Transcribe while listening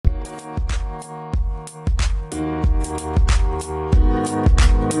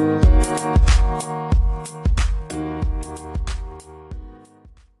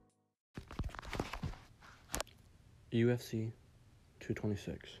UFC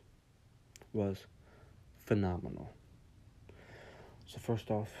 226 was phenomenal. So first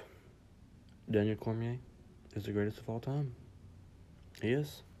off, Daniel Cormier is the greatest of all time. He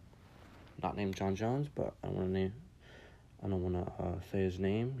is. Not named Jon Jones, but I don't want to say his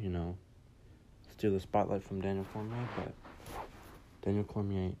name, steal the spotlight from Daniel Cormier, but Daniel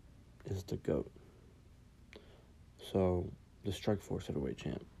Cormier is the GOAT. So, the Strikeforce heavyweight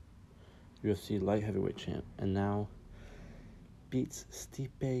champ, UFC light heavyweight champ, and now beats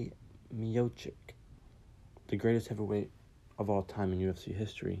Stipe Miocic, the greatest heavyweight of all time in UFC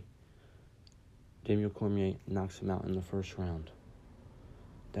history. Daniel Cormier knocks him out in the first round.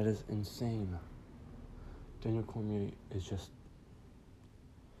 That is insane. Daniel Cormier is just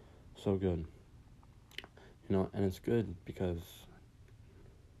so good. And it's good because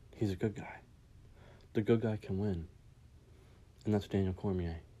he's a good guy. The good guy can win. And that's Daniel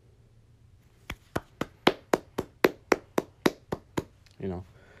Cormier.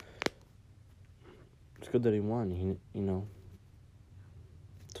 It's good that he won.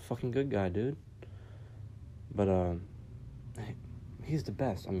 It's a fucking good guy, dude. But, he's the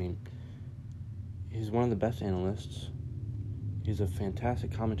best. He's one of the best analysts. He's a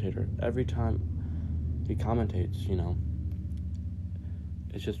fantastic commentator. Every time he commentates,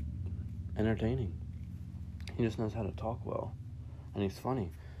 it's just entertaining. He just knows how to talk well. And he's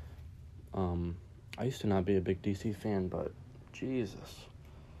funny. I used to not be a big DC fan, but Jesus.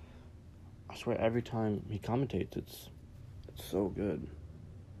 I swear every time he commentates, it's so good.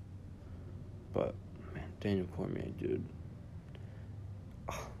 But, man, Daniel Cormier, dude.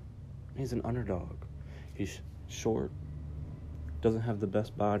 He's an underdog. He's short. Doesn't have the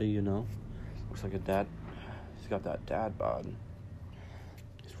best body, Looks like a dad. He's got that dad bod.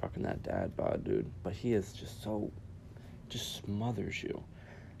 He's rocking that dad bod, dude. But he is just smothers you.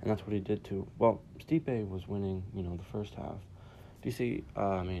 And that's what he did too. Well, Stipe was winning, the first half.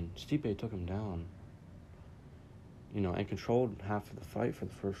 Stipe took him down. And controlled half of the fight for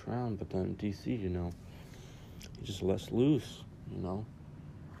the first round. But then DC, he just lets loose,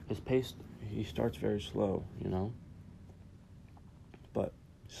 His pace, he starts very slow, But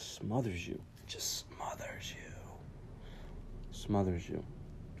smothers you. Just smothers you. Smothers you.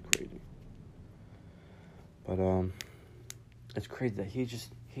 It's crazy. But, it's crazy that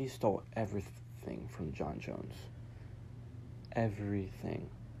he stole everything from Jon Jones. Everything.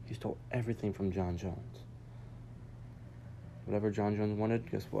 He stole everything from Jon Jones. Whatever Jon Jones wanted,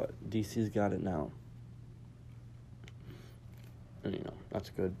 guess what? DC's got it now. And, that's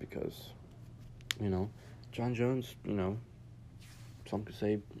good because, Jon Jones, some could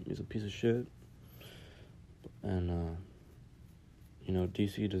say he's a piece of shit. And,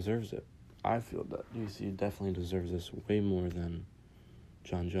 DC deserves it. I feel that DC definitely deserves this way more than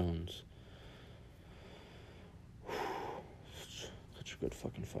Jon Jones. Such a good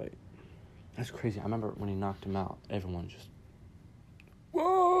fucking fight. That's crazy. I remember when he knocked him out, everyone just,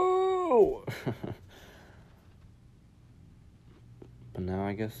 whoa! But now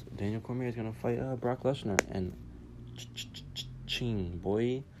I guess Daniel Cormier is going to fight Brock Lesnar. And ching,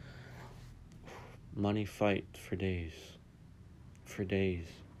 boy. Money fight for days. For days.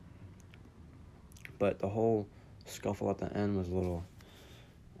 But the whole scuffle at the end was a little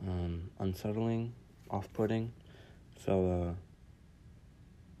unsettling, off-putting. It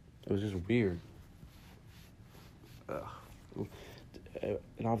was just weird. It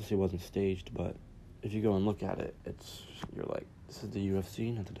obviously wasn't staged, but if you go and look at it, you're like, this is the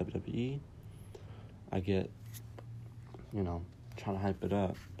UFC, not the WWE. I get, trying to hype it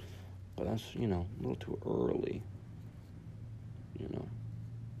up, but that's, a little too early,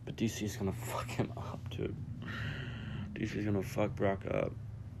 But DC's gonna fuck him up, dude. DC's gonna fuck Brock up.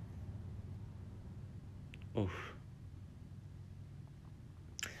 Oof.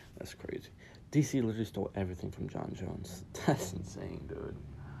 That's crazy. DC literally stole everything from Jon Jones. That's insane, dude.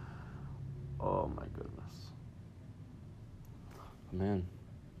 Oh my goodness. Man.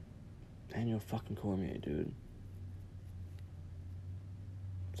 Daniel fucking Cormier, dude.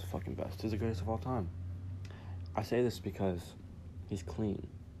 It's the fucking best. He's the greatest of all time. I say this because he's clean.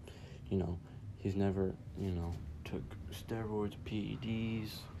 He's never, took steroids, PEDs,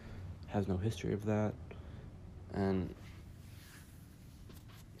 has no history of that. And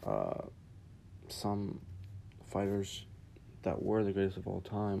some fighters that were the greatest of all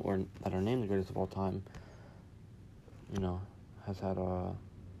time, or that are named the greatest of all time,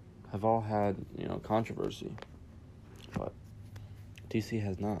 have all had, controversy. But DC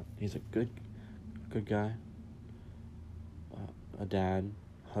has not. He's a good guy, a dad,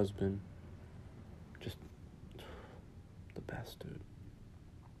 husband, just the best, dude.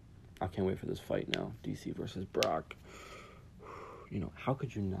 I can't wait for this fight now. DC versus Brock. You know, how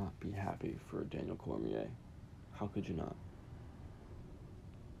could you not be happy for Daniel Cormier? How could you not?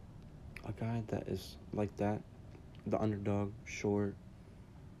 A guy that is like that, the underdog, short,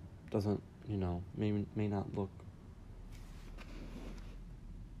 doesn't, you know, may not look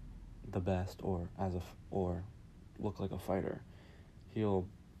the best or look like a fighter. He'll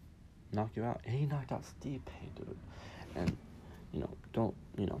knock you out. And he knocked out Stipe, dude. And, you know,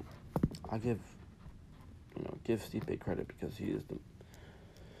 I give Stipe credit because he is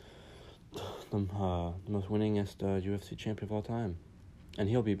the most winningest UFC champion of all time. And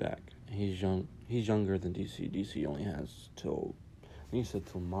he'll be back. He's younger than DC. DC only has till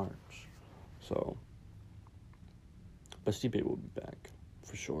March. So, but Stipe will be back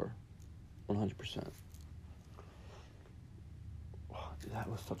for sure, 100%. That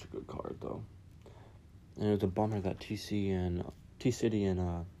was such a good card though, and it was a bummer that T-City and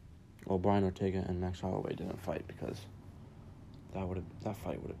Brian Ortega and Max Holloway didn't fight, because that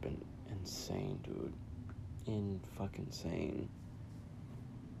fight would have been insane, dude, fucking insane.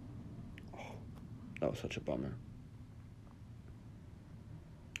 That was such a bummer.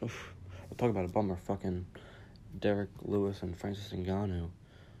 Oof. We'll talk about a bummer. Fucking Derek Lewis and Francis Ngannou.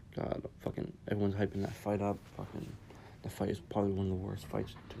 God, fucking everyone's hyping that fight up. Fucking, the fight is probably one of the worst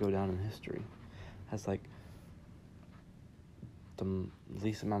fights to go down in history. Has like the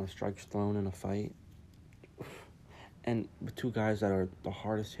least amount of strikes thrown in a fight. Oof. And with two guys that are the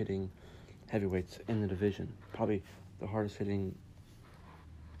hardest hitting heavyweights in the division. Probably the hardest hitting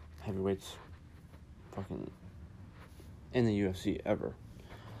heavyweights fucking in the UFC ever.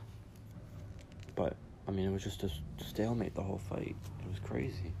 But I mean, it was just a stalemate the whole fight. It was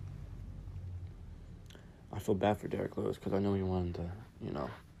crazy. I feel bad for Derek Lewis because I know he wanted to, you know,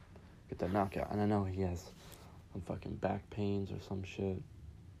 get that knockout, and I know he has some fucking back pains or some shit.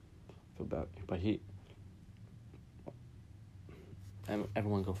 I feel bad, but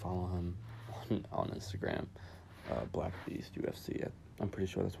everyone go follow him on Instagram, Black Beast UFC. I'm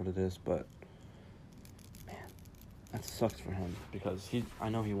pretty sure that's what it is, but that sucks for him because I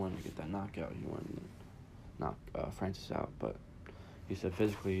know he wanted to get that knockout. He wanted to knock Francis out, but he said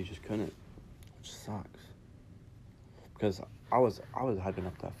physically he just couldn't, which sucks. Because I was hyping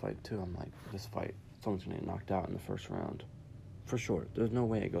up that fight too. I'm like, this fight, someone's gonna get knocked out in the first round, for sure. There's no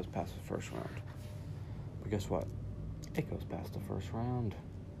way it goes past the first round. But guess what? It goes past the first round.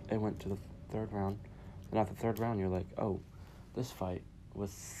 It went to the third round, and after the third round, you're like, oh, this fight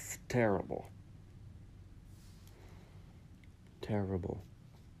was terrible. Terrible.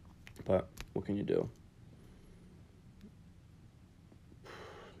 But what can you do?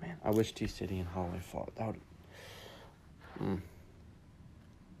 Man, I wish T-City and Holloway fought. That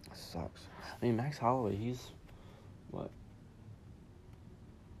sucks. I mean, Max Holloway, he's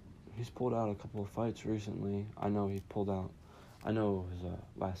pulled out a couple of fights recently. I know he pulled out. I know it was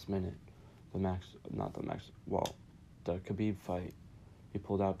last minute. The Khabib fight, he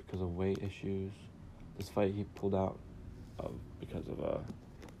pulled out because of weight issues. This fight, he pulled out because of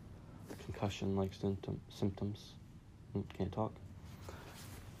concussion-like symptoms. Can't talk.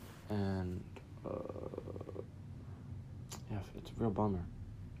 And yeah, it's a real bummer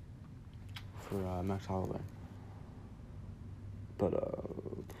for Max Holloway. But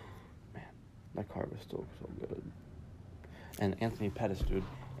man, that card was still so good. And Anthony Pettis, dude.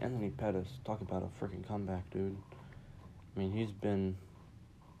 Anthony Pettis, talk about a freaking comeback, dude. I mean, he's been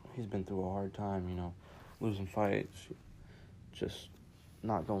through a hard time, you know, losing fights, just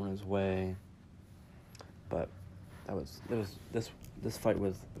not going his way. But this fight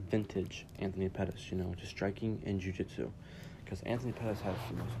was vintage Anthony Pettis, you know, just striking and jiu-jitsu. Because Anthony Pettis has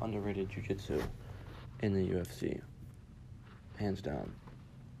the most underrated jiu-jitsu in the UFC. Hands down.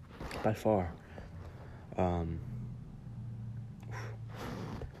 By far.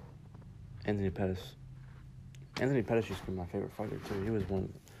 Anthony Pettis used to be my favorite fighter, too. He was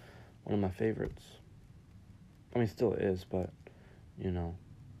one of my favorites. I mean, still is, but, you know,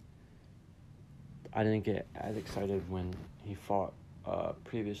 I didn't get as excited when he fought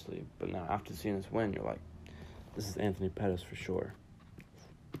previously, but now after seeing this win, you're like, this is Anthony Pettis for sure.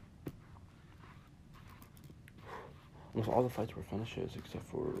 Almost all the fights were finishes except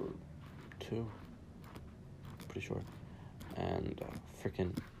for 2, pretty sure. And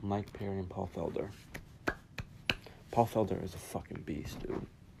freaking Mike Perry and Paul Felder. Paul Felder is a fucking beast, dude.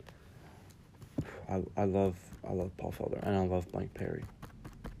 I love Paul Felder, and I love Mike Perry.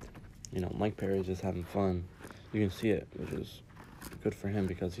 You know, Mike Perry is just having fun. You can see it, which is good for him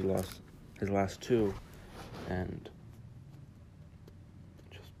because he lost his last 2, and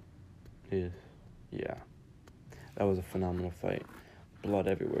yeah, that was a phenomenal fight. blood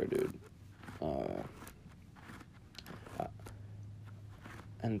everywhere, dude.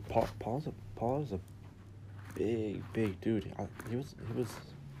 And Paul is a big dude. He was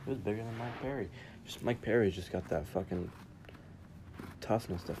bigger than Mike Perry. Just Mike Perry's just got that fucking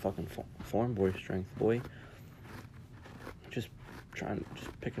toughness, that fucking form boy strength, boy. Just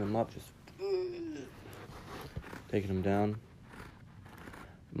picking him up, just taking him down.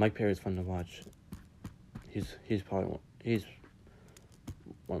 Mike Perry's fun to watch. He's probably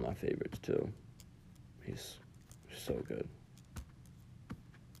one of my favorites too. He's so good.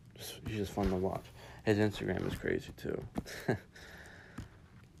 He's just fun to watch. His Instagram is crazy too.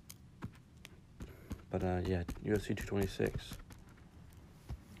 But yeah, UFC 226.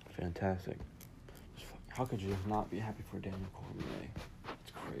 Fantastic. How could you not be happy for Daniel Cormier?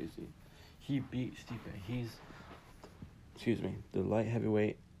 It's crazy. He beat Stipe. He's, the light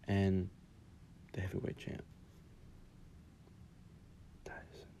heavyweight and the heavyweight champ. That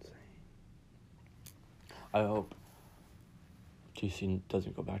is insane. I hope GC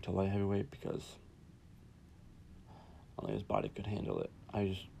doesn't go back to light heavyweight because I don't think his body could handle it. I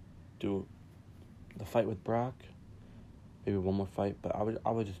just do the fight with Brock, maybe one more fight, but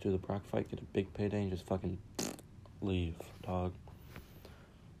I would just do the Brock fight, get a big payday, and just fucking leave, dog.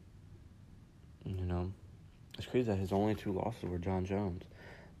 You know, it's crazy that his only 2 losses were John Jones.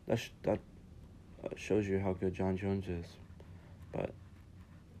 That shows you how good John Jones is, but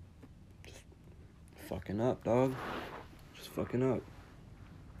just fucking up, dog. Just fucking up.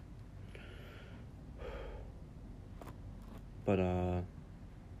 But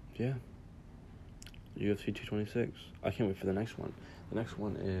yeah. UFC 226. I can't wait for the next one. The next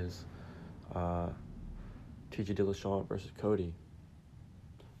one is TJ Dillashaw versus Cody.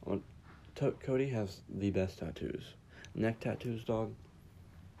 Cody has the best tattoos. Neck tattoos, dog.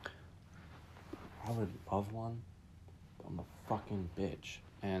 I would love one, but I'm a fucking bitch,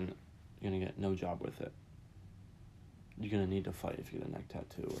 and you're gonna get no job with it. You're gonna need to fight if you get a neck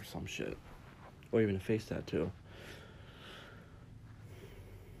tattoo or some shit. Or even a face tattoo.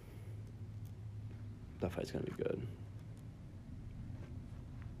 That fight's gonna be good.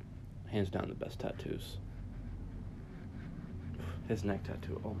 Hands down the best tattoos. His neck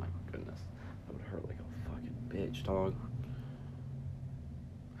tattoo, oh my goodness. That would hurt like a fucking bitch, dog.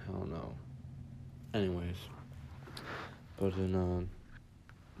 Hell no. Anyways. But in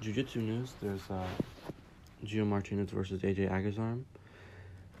jiu-jitsu news, there's Gio Martinez versus AJ Agazarm.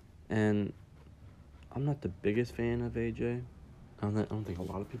 And I'm not the biggest fan of AJ. I don't think a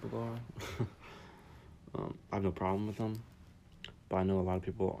lot of people are. I have no problem with him, but I know a lot of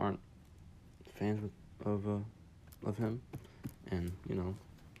people aren't fans of him, and you know,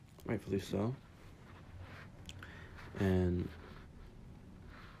 rightfully so. And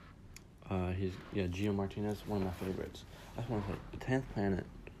Gio Martinez, one of my favorites. I just want to say, the 10th Planet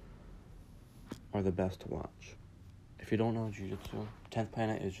are the best to watch. If you don't know jiu-jitsu, 10th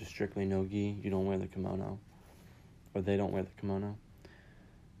Planet is just strictly no gi. You don't wear the kimono, or they don't wear the kimono,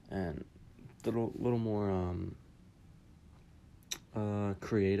 and little more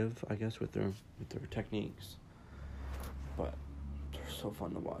creative, I guess, with their techniques, but they're so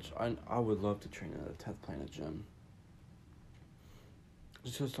fun to watch. I would love to train at a 10th Planet gym.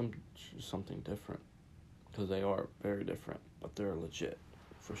 It's just something different, because they are very different, but they're legit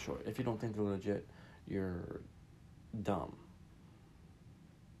for sure. If you don't think they're legit, you're dumb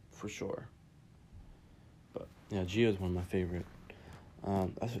for sure. But yeah, Gio's one of my favorite.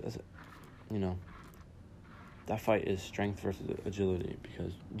 That's you know, that fight is strength versus agility,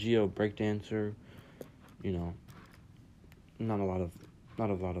 because Gio, breakdancer, you know, not a lot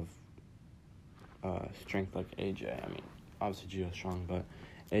of strength like AJ. I mean, obviously Gio's strong, but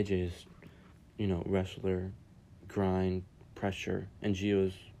AJ is, you know, wrestler, grind, pressure, and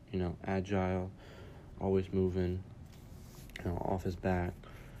Gio's, you know, agile, always moving, you know, off his back.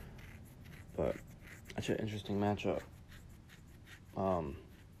 But that's an interesting matchup.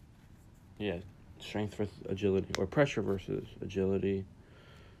 Yeah, strength versus agility, or pressure versus agility,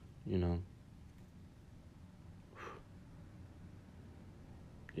 you know.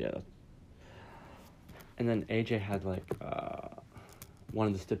 Yeah. And then AJ had, like, one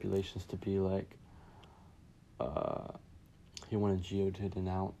of the stipulations to be, like, he wanted Gio to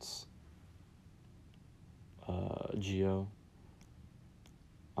denounce Gio.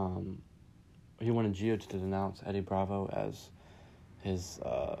 He wanted Gio to denounce Eddie Bravo as his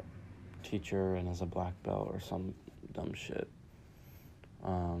teacher and as a black belt or some dumb shit.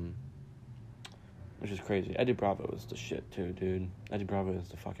 Which is crazy. Eddie Bravo is the shit too, dude. Eddie Bravo is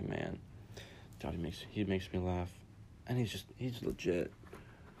the fucking man. God, he makes me laugh. And he's legit.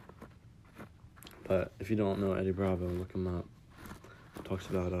 But if you don't know Eddie Bravo, look him up. talks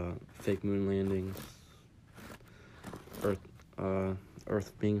about fake moon landings, Earth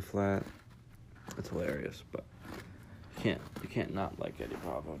Earth being flat. It's hilarious, but you can't not like Eddie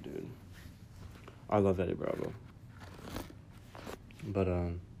Bravo, dude. I love Eddie Bravo. But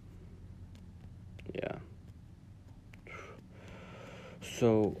yeah.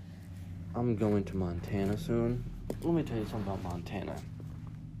 So I'm going to Montana soon. Let me tell you something about Montana.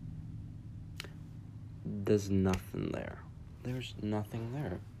 There's nothing there. There's nothing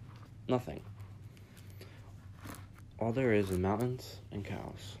there. Nothing. All there is mountains and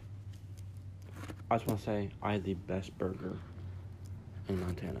cows. I just want to say I had the best burger in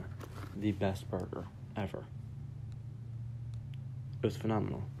Montana. The best burger ever. It was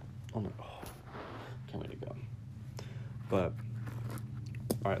phenomenal. Can't wait to go. But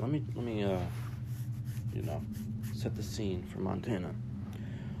all right, let me set the scene for Montana.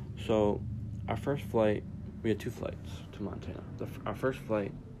 So our first flight, we had 2 flights to Montana. Our first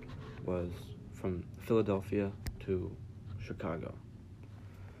flight was from Philadelphia to Chicago.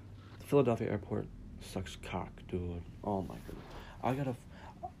 The Philadelphia airport sucks cock, dude. Oh my goodness.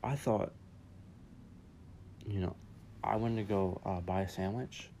 I thought, I wanted to go buy a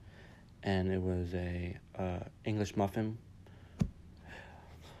sandwich, and it was a English muffin.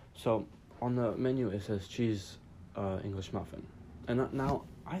 So on the menu it says cheese English muffin, and now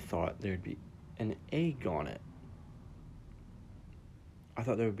I thought there'd be an egg on it. I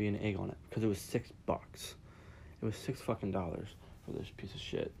thought there would be an egg on it because it was $6. It was $6 fucking dollars for this piece of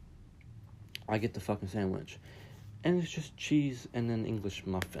shit. I get the fucking sandwich, and it's just cheese and an English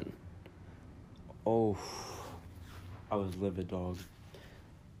muffin. Oh, I was livid, dog.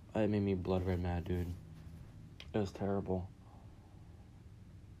 It made me blood red mad, dude. It was terrible.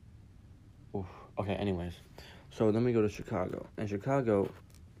 Oof. Okay, anyways. So then we go to Chicago. In Chicago,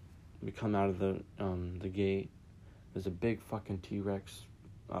 we come out of the gate. There's a big fucking T-Rex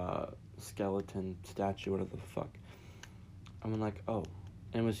skeleton statue, whatever the fuck. I'm like, oh.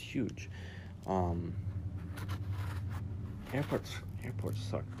 And it was huge. Airports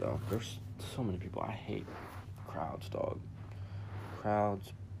suck, though. There's so many people. I hate crowds, dog.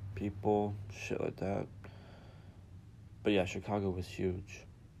 Crowds, people, shit like that. But yeah, Chicago was huge.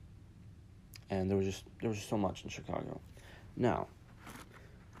 And there was just so much in Chicago. Now,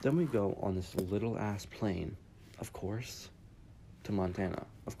 then we go on this little ass plane, of course, to Montana.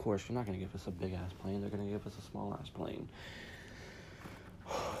 Of course, you're not gonna give us a big ass plane. They're gonna give us a small ass plane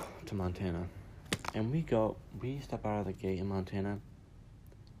to Montana. And we step out of the gate in Montana,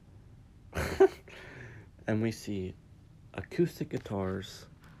 and we see acoustic guitars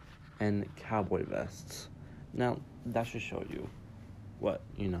and cowboy vests. Now, that should show you what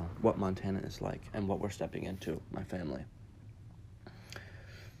Montana is like and what we're stepping into, my family.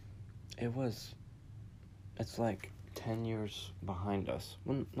 It's like 10 years behind us.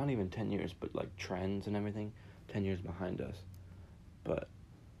 Well, not even 10 years, but like trends and everything, 10 years behind us. But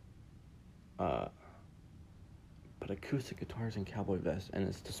acoustic guitars and cowboy vests, and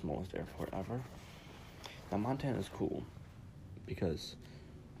it's the smallest airport ever. Now, Montana's cool because,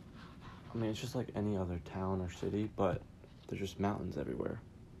 it's just like any other town or city, but there's just mountains everywhere.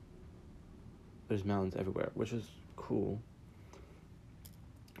 There's mountains everywhere, which is cool.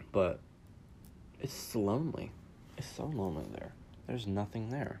 But it's lonely. It's so lonely there. There's nothing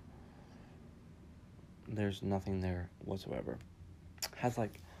there. There's nothing there whatsoever. Has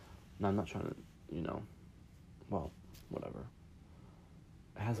like, no, I'm not trying to, well, whatever.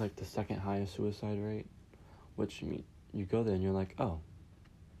 It has like the second highest suicide rate, which you go there and you're like, oh,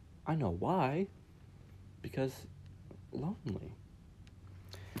 I know why. Because lonely.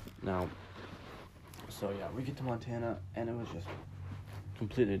 Now, so yeah, we get to Montana and it was just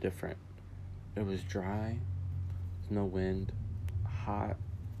completely different. It was dry, no wind, hot,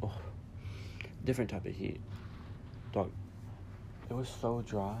 different type of heat. Dog, it was so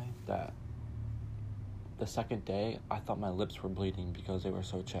dry that the second day I thought my lips were bleeding because they were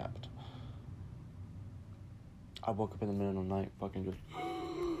so chapped. I woke up in the middle of the night fucking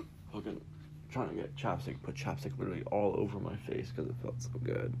trying to get chapstick, put chapstick literally all over my face because it felt so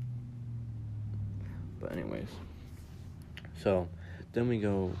good. But anyways, so then we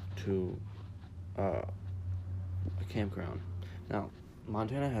go to a campground. Now,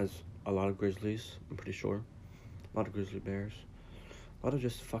 Montana has a lot of grizzlies, I'm pretty sure. A lot of grizzly bears. A lot of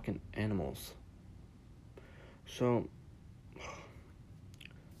just fucking animals. So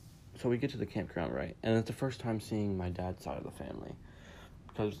we get to the campground, right? And it's the first time seeing my dad's side of the family.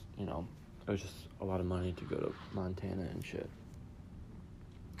 Because, it was just a lot of money to go to Montana and shit.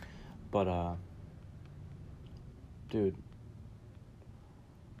 But, dude,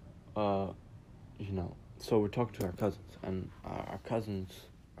 so we're talking to our cousins, and our cousins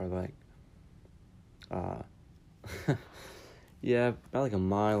are like, yeah, about like a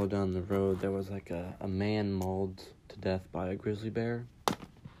mile down the road, there was like a man mauled to death by a grizzly bear.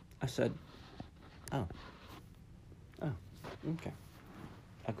 I said, oh, okay,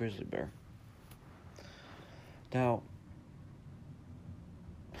 a grizzly bear. Now,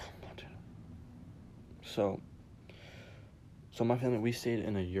 so my family, we stayed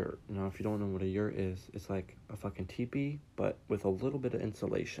in a yurt. Now, if you don't know what a yurt is, it's like a fucking teepee, but with a little bit of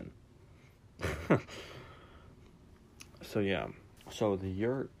insulation. So, yeah. So, the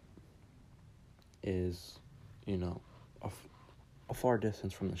yurt is, you know, a far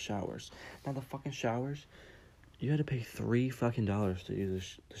distance from the showers. Now, the fucking showers, you had to pay $3 fucking to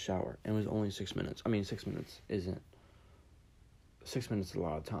use the shower. And it was only 6 minutes. I mean, 6 minutes isn't... 6 minutes is a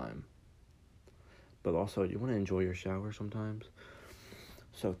lot of time. But also, you want to enjoy your shower sometimes.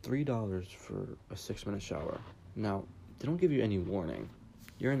 So, $3 for a 6-minute shower. Now, they don't give you any warning.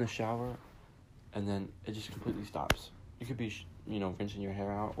 You're in the shower, and then it just completely stops. You could be, rinsing your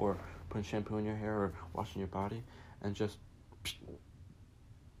hair out, or putting shampoo in your hair, or washing your body, and just...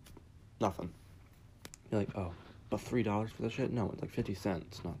 nothing. You're like, oh, but $3 for this shit? No, it's like 50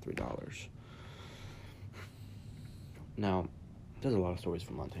 cents, not $3. Now... there's a lot of stories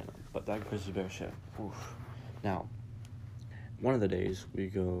from Montana, but that grizzly bear shit, oof. Now, one of the days, we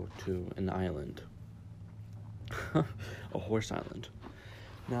go to an island. A horse island.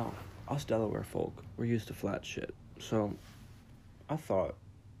 Now, us Delaware folk, we're used to flat shit. So, I thought,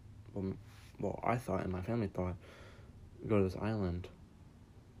 I thought, and my family thought, go to this island,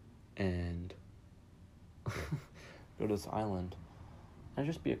 and and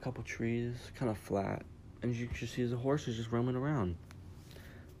just be a couple trees, kind of flat, and you just see the horses just roaming around.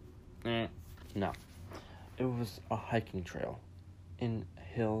 No. It was a hiking trail. In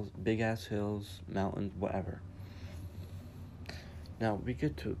hills, big-ass hills, mountains, whatever. Now, we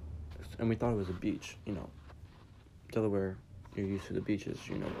get to... and we thought it was a beach, Delaware, you're used to the beaches,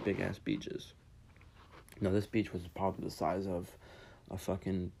 big-ass beaches. No, this beach was probably the size of a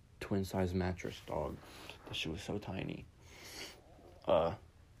fucking twin-size mattress, dog. That shit was so tiny.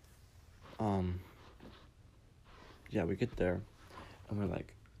 Yeah, we get there, and we're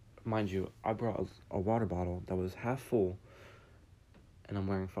like, mind you, I brought a water bottle that was half full, and I'm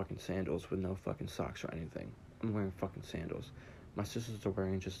wearing fucking sandals with no fucking socks or anything. I'm wearing fucking sandals. My sisters are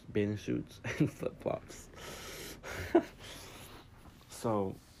wearing just bathing suits and flip-flops.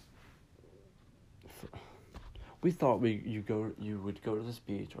 So, we thought you would go to this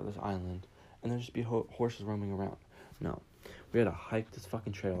beach or this island, and there'd just be horses roaming around. No, we had to hike this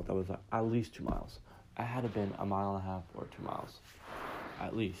fucking trail that was like at least 2 miles. It had to have been 1.5 miles or 2 miles,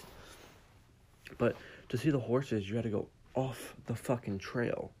 at least. But to see the horses, you had to go off the fucking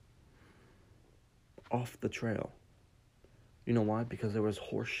trail. Off the trail. You know why? Because there was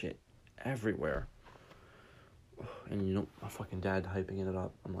horse shit everywhere. And my fucking dad hyping it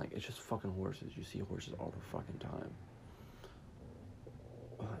up. I'm like, it's just fucking horses. You see horses all the fucking time.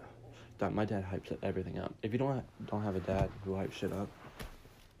 My dad hypes everything up. If you don't have a dad who hypes shit up,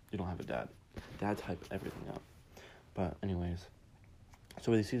 you don't have a dad. Dads hype everything up. But anyways,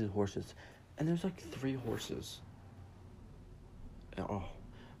 so we see the horses, and there's like 3 horses. And, me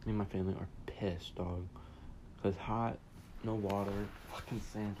and my family are pissed, dog. Cause hot, no water, fucking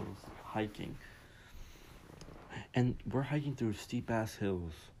sandals, hiking. And we're hiking through steep ass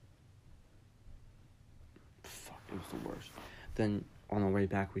hills. Fuck, it was the worst. Then on our way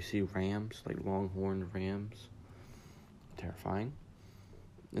back, we see rams, like longhorned rams. Terrifying.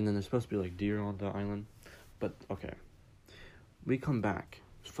 And then there's supposed to be like deer on the island. But okay. We come back,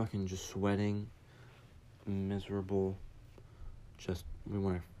 fucking just sweating, miserable. Just we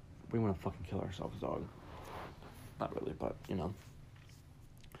wanna fucking kill ourselves, dog. Not really, but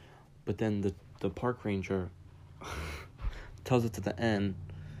But then the park ranger tells us at the end,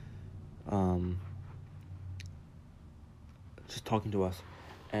 just talking to us,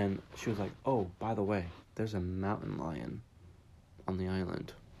 and she was like, "Oh, by the way, there's a mountain lion on the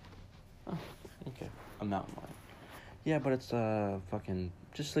island." Oh, okay, a mountain lion. Yeah, but it's fucking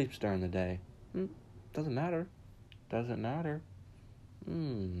just sleeps during the day. Doesn't matter. Doesn't matter.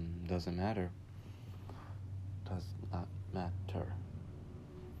 Doesn't matter. Does not matter.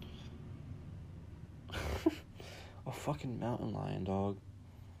 A fucking mountain lion, dog.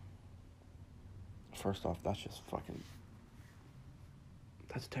 First off, that's just fucking...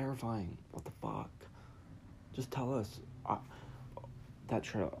 that's terrifying. What the fuck? Just tell us. That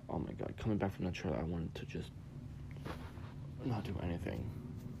trail, oh my god, coming back from that trail, I wanted to just not do anything.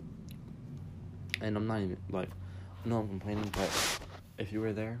 And I'm not even, I'm complaining, but if you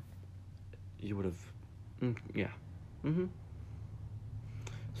were there, you would have Yeah. Mm-hmm.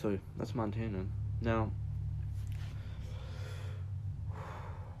 So, that's Montana. Now,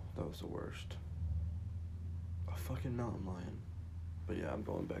 that was the worst. A fucking mountain lion. But yeah, I'm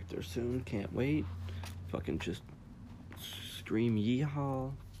going back there soon. Can't wait. Fucking just scream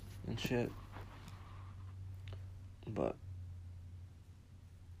yeehaw and shit. But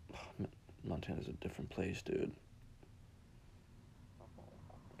Montana's a different place, dude.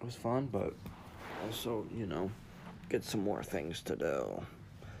 It was fun, but also, get some more things to do.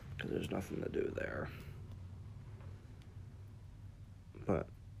 Because there's nothing to do there. But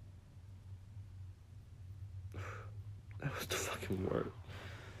that was the fucking worst.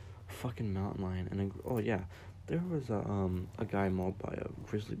 Fucking mountain lion. And oh yeah, there was a guy mauled by a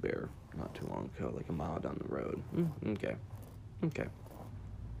grizzly bear not too long ago, like a mile down the road. Okay.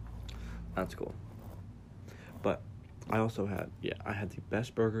 That's cool. But I also had the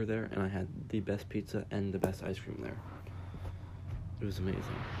best burger there, and I had the best pizza and the best ice cream there. It was amazing.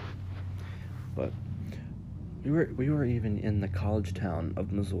 But we were even in the college town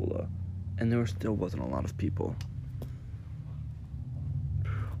of Missoula, and there still wasn't a lot of people.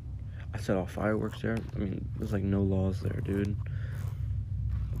 I set off fireworks there. I mean, there's like no laws there, dude.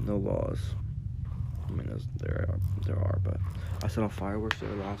 No laws. I mean, there are, but I set off fireworks there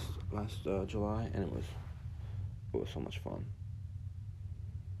last July, and it was so much fun.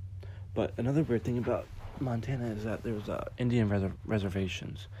 But another weird thing about Montana is that there's Indian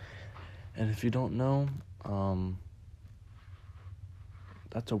reservations, and if you don't know,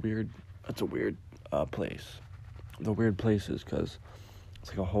 that's a weird place. The weird place is because it's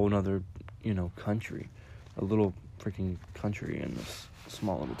like a whole nother, country, a little freaking country in this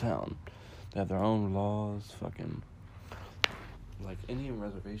small little town. They have their own laws, fucking, like, Indian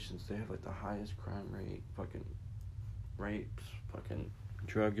reservations, they have, like, the highest crime rate, fucking, rapes, fucking,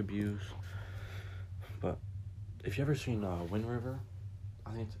 drug abuse. But if you ever seen Wind River,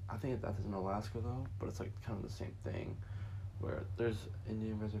 I think that's in Alaska, though, but it's, like, kind of the same thing, where there's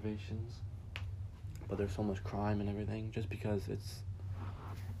Indian reservations, but there's so much crime and everything, just because it's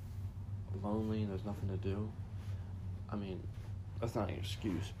lonely and there's nothing to do. I mean, that's not an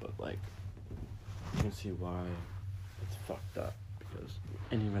excuse, but, like, you can see why it's fucked up, because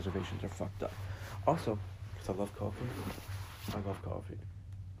Indian reservations are fucked up. Also, because I love coffee.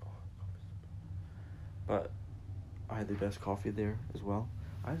 But I had the best coffee there as well.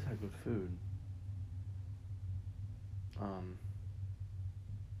 I just had good food.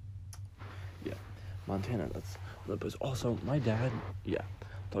 Yeah, Montana, that's the place. Also, my dad,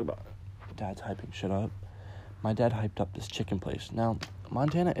 talk about dad's hyping shit up. My dad hyped up this chicken place. Now,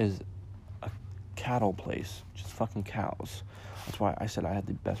 Montana is a cattle place, just fucking cows. That's why I said I had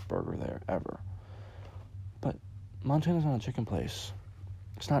the best burger there ever. But Montana's not a chicken place.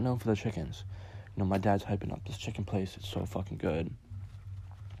 It's not known for the chickens. My dad's hyping up this chicken place. It's so fucking good.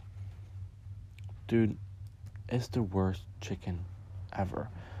 Dude, it's the worst chicken ever.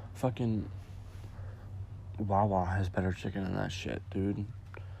 Fucking Wawa has better chicken than that shit, dude.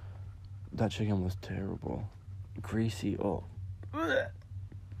 That chicken was terrible. Greasy, oh.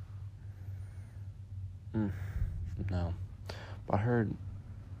 No. But I heard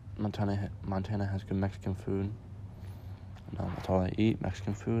Montana has good Mexican food. No, that's all I eat.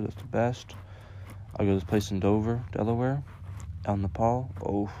 Mexican food, that's the best. I go to this place in Dover, Delaware, El Nepal.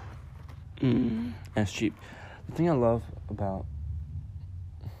 Oh. And it's cheap. The thing I love about,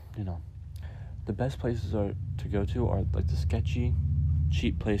 the best places to go to are like the sketchy,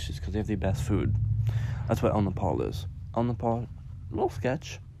 cheap places because they have the best food. That's what El Nepal is. El Nepal, a little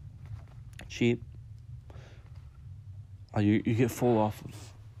sketch, cheap. You get full off of,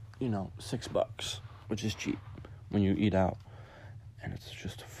 $6, which is cheap when you eat out, and it's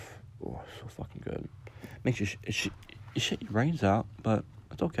just so fucking good. Makes you shit your brains out, but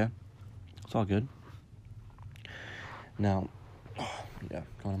it's okay. It's all good. Now,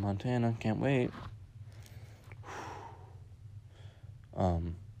 going to Montana, can't wait.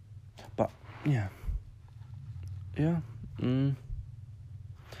 But yeah.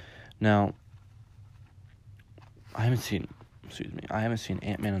 Now, I haven't seen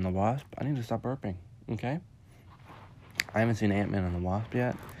Ant-Man and the Wasp. I need to stop burping, okay? I haven't seen Ant-Man and the Wasp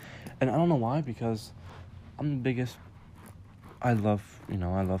yet. And I don't know why, because I'm the biggest... I love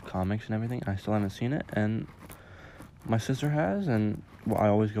comics and everything. I still haven't seen it, and my sister has, and I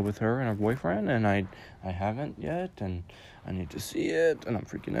always go with her and her boyfriend, and I haven't yet, and I need to see it, and I'm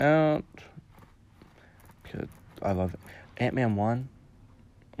freaking out. Because I love it. Ant-Man 1,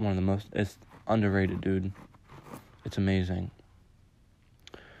 one of the most... It's underrated, dude. It's amazing.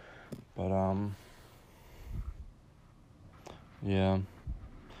 But, yeah.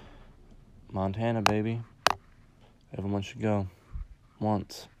 Montana, baby. Everyone should go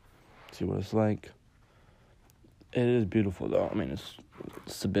once, see what it's like. It is beautiful, though. I mean,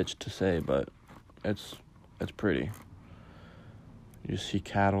 it's a bitch to say, but it's pretty. You see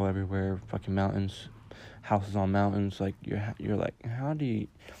cattle everywhere, fucking mountains, houses on mountains. Like you're like,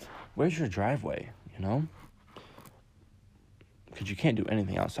 where's your driveway? You know? Because you can't do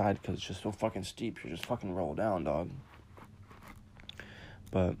anything outside because it's just so fucking steep. You just fucking roll down, dog.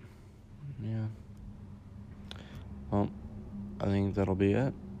 But yeah. Well, I think that'll be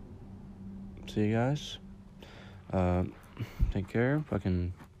it. See you guys. Take care.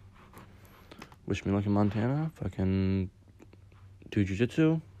 Fucking wish me luck in Montana. Fucking do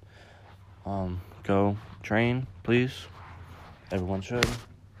jiu-jitsu. Go train, please. Everyone should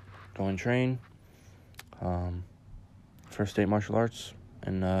go and train. First State Martial Arts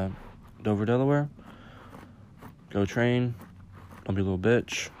in Dover, Delaware. Go train. Don't be a little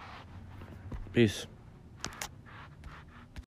bitch. Peace.